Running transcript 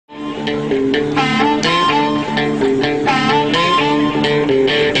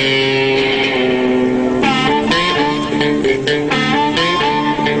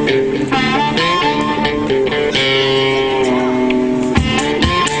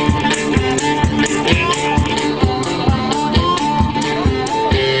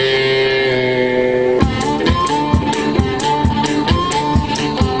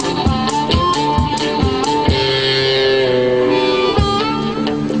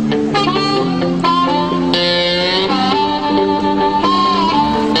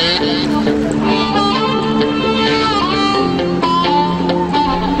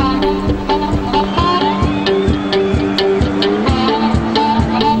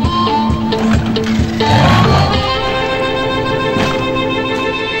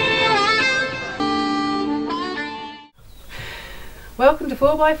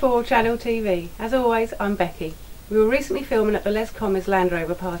4x4 Channel TV. As always, I'm Becky. We were recently filming at the Les Commerce Land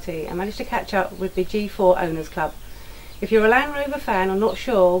Rover party and managed to catch up with the G4 Owners Club. If you're a Land Rover fan or not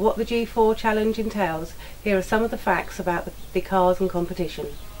sure what the G4 Challenge entails, here are some of the facts about the cars and competition.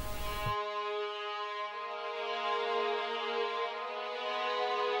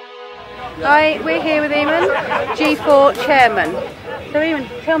 Hi, we're here with Eamon, G4 Chairman. So Eamon,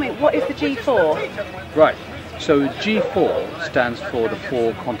 tell me, what is the G4? Right, so G4 stands for the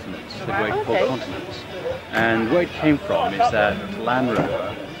four continents, the great four continents. And where it came from is that Land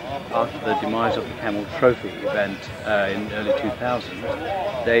Rover, after the demise of the Camel Trophy event in early 2000,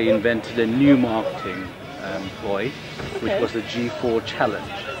 they invented a new marketing ploy, which was the G4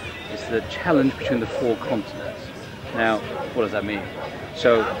 Challenge. It's the challenge between the four continents. Now, what does that mean?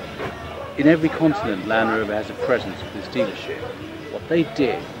 So, in every continent, Land Rover has a presence with this dealership. What they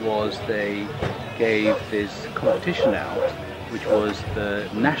did was they gave this competition out, which was the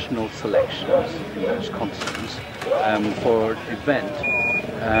national selections in those continents for an event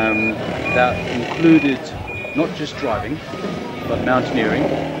that included not just driving, but mountaineering,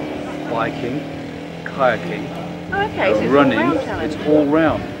 biking, kayaking, so running. It's It's all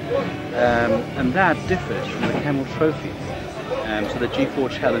round, and that differs from the Camel Trophy. So the G4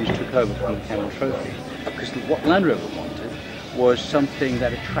 Challenge took over from the Camel Trophy because what Land Rover wanted was something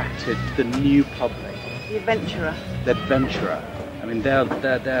that attracted the new public. The adventurer. The adventurer. I mean, their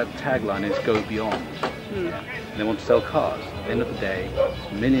tagline is "Go Beyond." Yeah. And they want to sell cars. At the end of the day,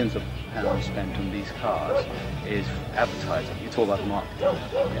 millions of pounds spent on these cars is advertising. It's all about marketing.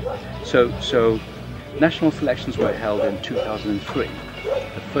 Yeah. So national selections were held in 2003,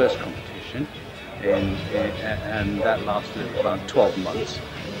 the first competition. And that lasted about 12 months.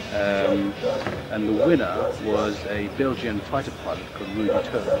 And the winner was a Belgian fighter pilot called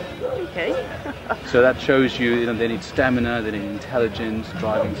Rover. Okay. So that shows you, they need stamina, they need intelligence,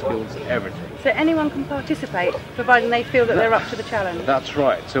 driving skills, everything. So anyone can participate, providing they feel that they're up to the challenge? That's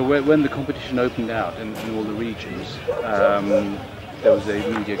right. So when the competition opened out in all the regions, there was a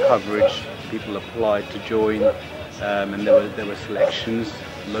media coverage, people applied to join, and there were selections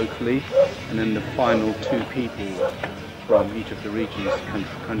locally, and then the final two people from each of the regions,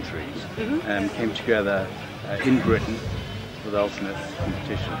 countries, came together in Britain for the ultimate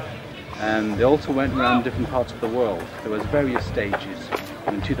competition. And they also went around different parts of the world. There was various stages.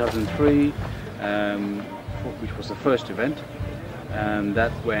 In 2003, which was the first event, and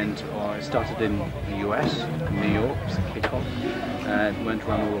that started in the US, New York, was the kickoff. It went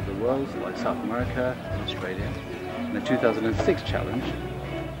around all over the world, like South America and Australia. And the 2006 challenge,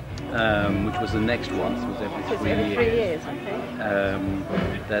 which was the next one, so it was every 3 years. Okay.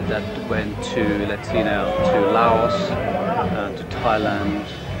 That went to, to Laos, to Thailand,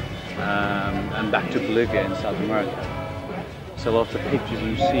 and back to Bolivia in South America. So a lot of the pictures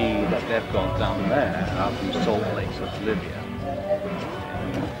you see that they've got down there are from Salt Lakes of Bolivia.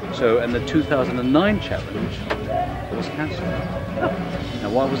 So, and the 2009 challenge was cancelled. Now,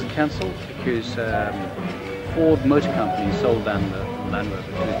 why was it cancelled? Because Ford Motor Company sold down the Land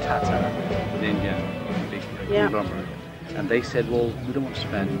Rover to Tata, an Indian big conglomerate, and they said, well, we don't want to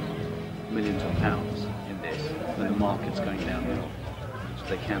spend millions of pounds in this when the market's going downhill, so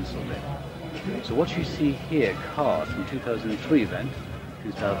they cancelled it. So what you see here, cars from 2003 event,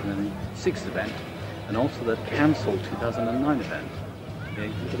 2006 event, and also the cancelled 2009 event. Okay,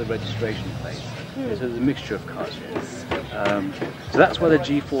 look at the registration plate. So there's a mixture of cars here. So that's where the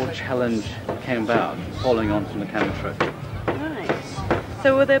G4 Challenge came about, following on from the Camel Trophy. Nice.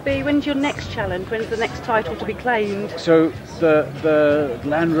 So will there be, when's your next challenge? When's the next title to be claimed? So the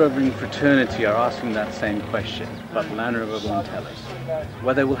Land Rovering fraternity are asking that same question, but Land Rover won't tell us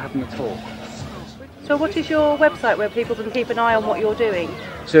whether it will happen at all. So what is your website where people can keep an eye on what you're doing?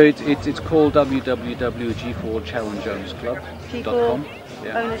 So it's called www.g4challengeownersclub.com.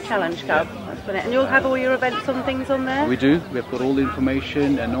 Owners Challenge Club. That's brilliant. And you'll have all your events and things on there? We do. We've got all the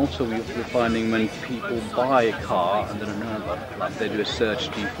information, and also we're finding when people buy a car and they don't know about the club, they do a search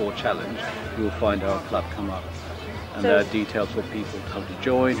G4 Challenge, you will find our club come up. And there are details for people how to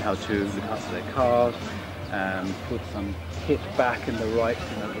join, how to look after their cars, put some kit back in the right,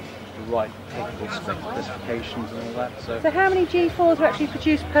 the right technical specifications and all that. So how many G4s are actually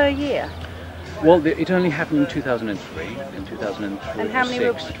produced per year? Well, it only happened in 2003, in 2003. And how many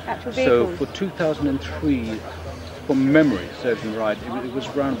were actual vehicles? So for 2003, from memory, serving right, it was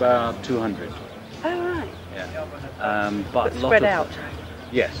around about 200. Oh, right. Yeah. But spread out?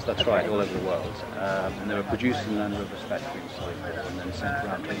 Yes, that's right, all over the world. And they were produced in Land Rover's factory in Solihull and then sent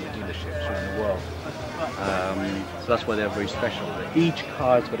around to all the dealerships around the world. So that's why they're very special. Each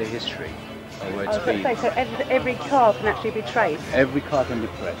car's got a history. or where I was it's going been. to say, so every car can actually be traced? Every car can be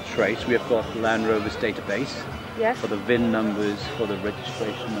traced. We have got Land Rover's database Yes. for the VIN numbers, for the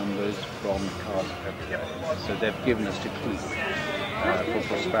registration numbers from cars everywhere. So they've given us to keep for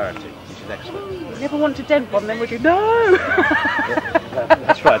prosperity, which is excellent. You never want to dent one then, would you? No!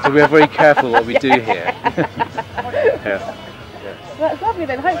 That's right, so we're very careful what we do here. Yeah. Well, that's lovely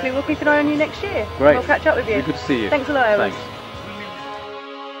then. Hopefully we'll keep an eye on you next year. Great. We'll catch up with you. Good to see you. Thanks a lot, Aaron. Thanks.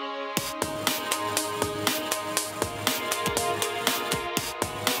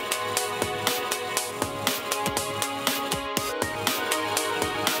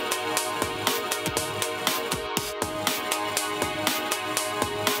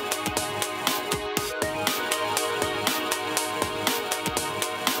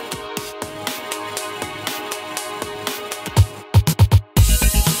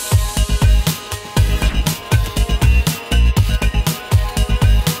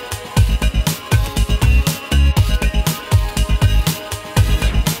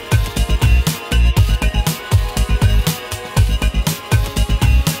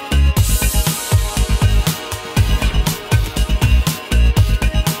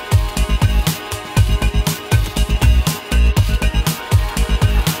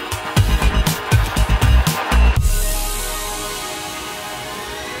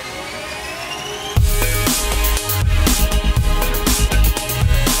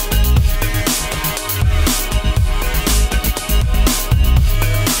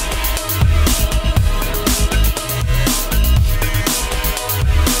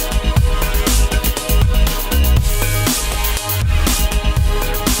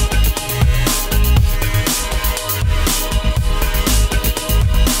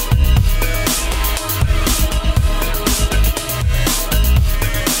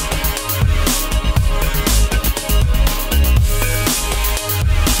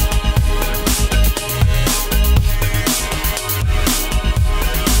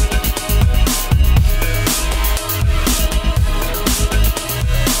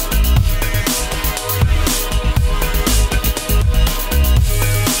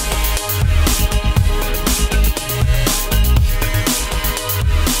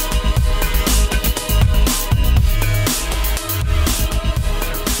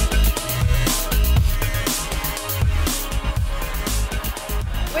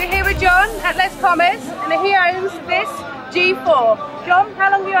 John at Les Commerce, and he owns this G4. John,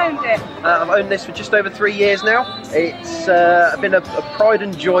 how long have you owned it? I've owned this for just over 3 years now. It's been a pride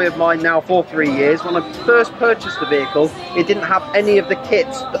and joy of mine now for 3 years. When I first purchased the vehicle, it didn't have any of the kit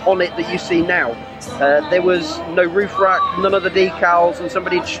on it that you see now. There was no roof rack, none of the decals, and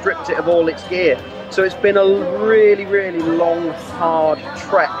somebody had stripped it of all its gear. So it's been a really, really long, hard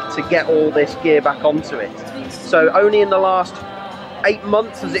trek to get all this gear back onto it. So only in the last 8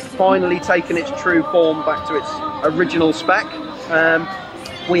 months has it finally taken its true form back to its original spec.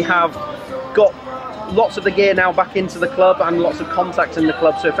 We have got lots of the gear now back into the club and lots of contacts in the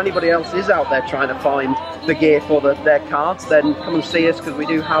club, so if anybody else is out there trying to find the gear for their car, then come and see us, because we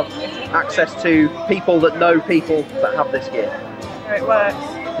do have access to people that know people that have this gear. So it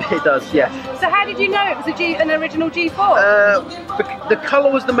works. It does, yes. So how did you know it was an original G4? The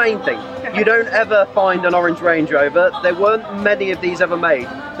colour was the main thing. You don't ever find an orange Range Rover. There weren't many of these ever made.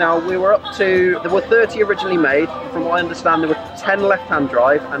 Now, there were 30 originally made. From what I understand, there were 10 left-hand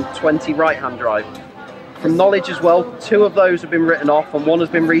drive and 20 right-hand drive. From knowledge as well, 2 of those have been written off and 1 has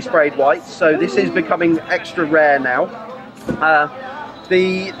been resprayed white, so this is becoming extra rare now.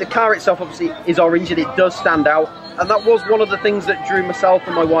 The car itself obviously is orange and it does stand out, and that was one of the things that drew myself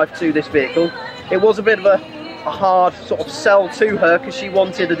and my wife to this vehicle. It was a bit of a hard sort of sell to her, because she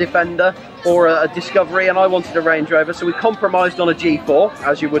wanted a Defender or a Discovery and I wanted a Range Rover, so we compromised on a G4,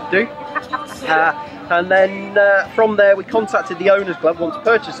 as you would do. And then from there we contacted the owners club once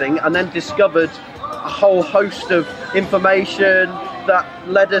purchasing, and then discovered a whole host of information that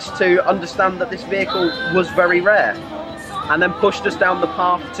led us to understand that this vehicle was very rare, and then pushed us down the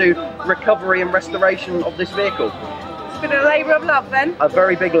path to recovery and restoration of this vehicle. It's been a labour of love then? A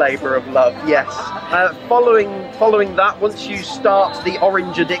very big labour of love, yes. Following that, once you start the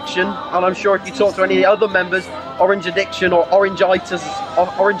orange addiction, and I'm sure if you talk to any other members, orange addiction or orangitis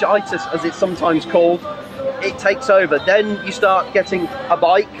as it's sometimes called, it takes over. Then you start getting a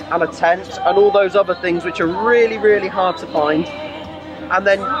bike and a tent and all those other things which are really, really hard to find. And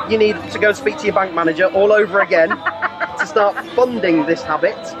then you need to go and speak to your bank manager all over again to start funding this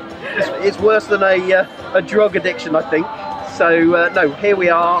habit. It's worse than a drug addiction, I think. So no, here we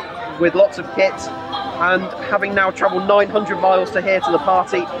are with lots of kit, and having now travelled 900 miles to here to the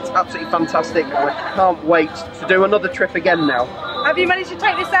party, it's absolutely fantastic, and I can't wait to do another trip again now. Have you managed to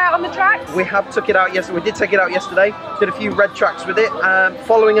take this out on the tracks? We have took it out yesterday. We did take it out yesterday. Did a few red tracks with it,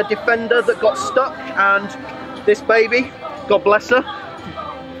 following a Defender that got stuck, and this baby, God bless her,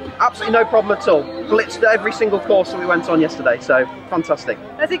 absolutely no problem at all. Blitzed every single course that we went on yesterday, so fantastic.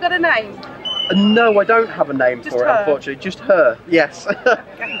 Has it got a name? No, I don't have a name Just for it, her? Unfortunately. Just her, yes.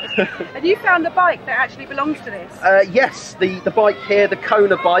 And you found a bike that actually belongs to this? Yes, the bike here, the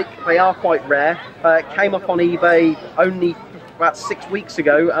Kona bike, they are quite rare. It came up on eBay only about 6 weeks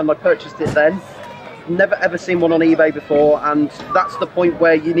ago, and I purchased it then. Never ever seen one on eBay before, and that's the point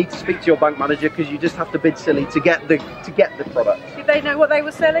where you need to speak to your bank manager, because you just have to bid silly to get the product. Did they know what they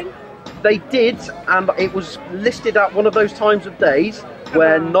were selling? They did, and it was listed at one of those times of days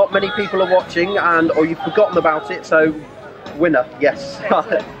where not many people are watching, or you've forgotten about it. So, winner, yes.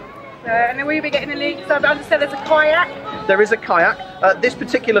 And then will you be getting a lead? So I understand there's a kayak? There is a kayak. This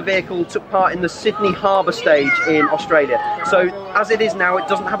particular vehicle took part in the Sydney Harbour stage in Australia. So as it is now, it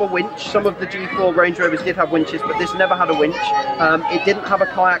doesn't have a winch. Some of the G4 Range Rovers did have winches, but this never had a winch. It didn't have a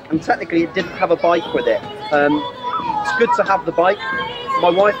kayak, and technically it didn't have a bike with it. It's good to have the bike. My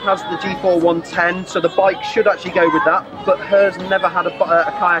wife has the G4 110, so the bike should actually go with that, but hers never had a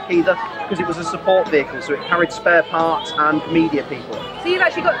kayak either, because it was a support vehicle, so it carried spare parts and media people. So you've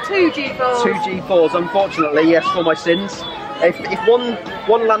actually got two G4s? Two G4s, unfortunately, yes, for my sins. If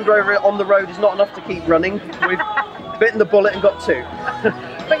one Land Rover on the road is not enough to keep running, we've bitten the bullet and got two.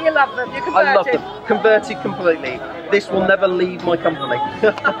 But you love them, you're converted. I love them, converted completely. This will never leave my company.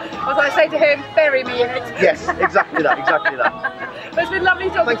 As I say to him, bury me in it. Yes, exactly that, exactly that. But it's been lovely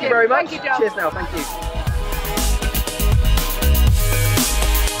talking to you. Thank you very much. Thank you, John. Cheers now, thank you.